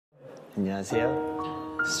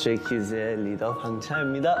안녕하세요. 스트레이키즈의 리더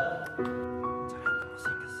방찬입니다.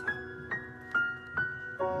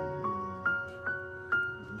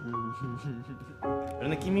 이런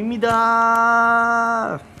느낌입니다.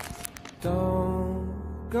 Don't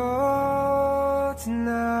go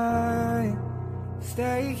tonight.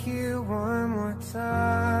 Stay here one more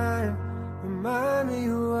time. Remind me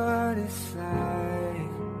what it's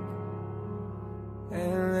like.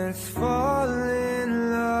 And let's fall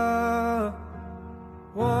in love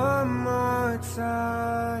one more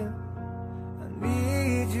time. I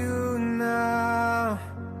need you now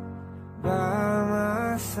by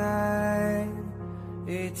my side.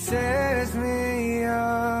 It tears me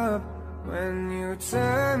up when you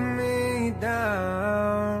turn me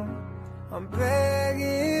down. I'm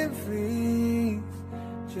begging, please,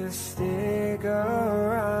 just stick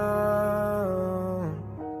around.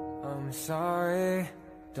 I'm sorry,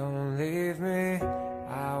 don't leave me.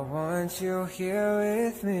 I want you here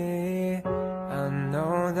with me. I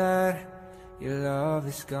know that your love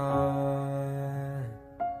is gone.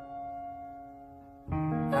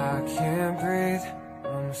 I can't breathe,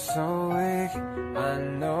 I'm so weak. I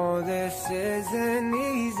know this isn't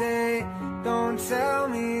easy. Don't tell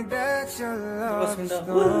me that your love is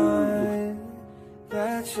gone.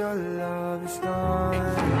 That your love is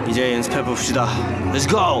gone. 이제 연습해 봅시다. Let's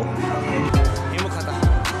go. 행복하다.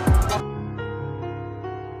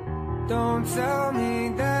 Don't tell me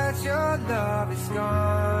that your love is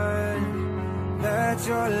gone. That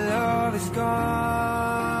your love is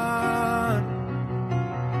gone.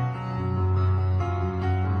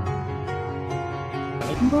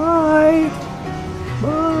 Bye.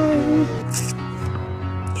 Bye.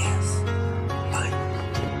 Yes. Bye.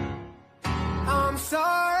 I'm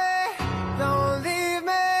sorry, don't leave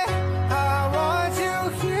me. I want you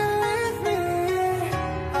here with me.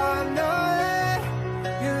 I know that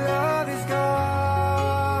your love is gone.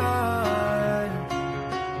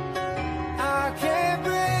 I can't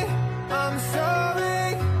breathe, I'm so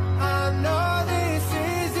weak. I know this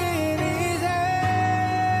isn't easy.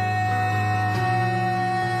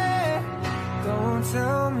 Don't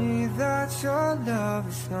tell me that your love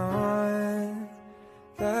is gone.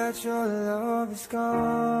 That your love is gone.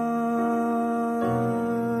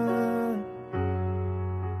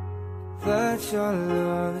 That your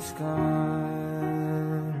love is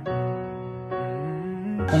gone.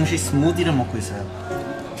 홍시 스무디를 먹고 있어요.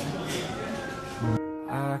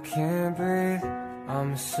 I can't breathe,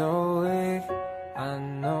 I'm so weak. I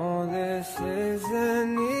know this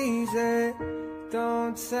isn't easy.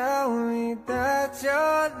 Don't tell me that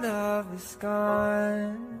your love is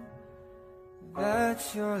gone. That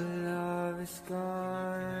your love is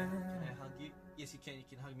gone. Can I hug you? Yes, you can. You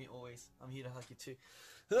can hug me always. I'm here to hug you too.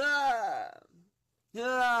 Ah!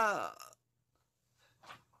 Ah!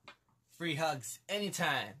 Free hugs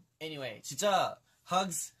anytime. Anyway, 진짜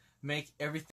hugs make everything.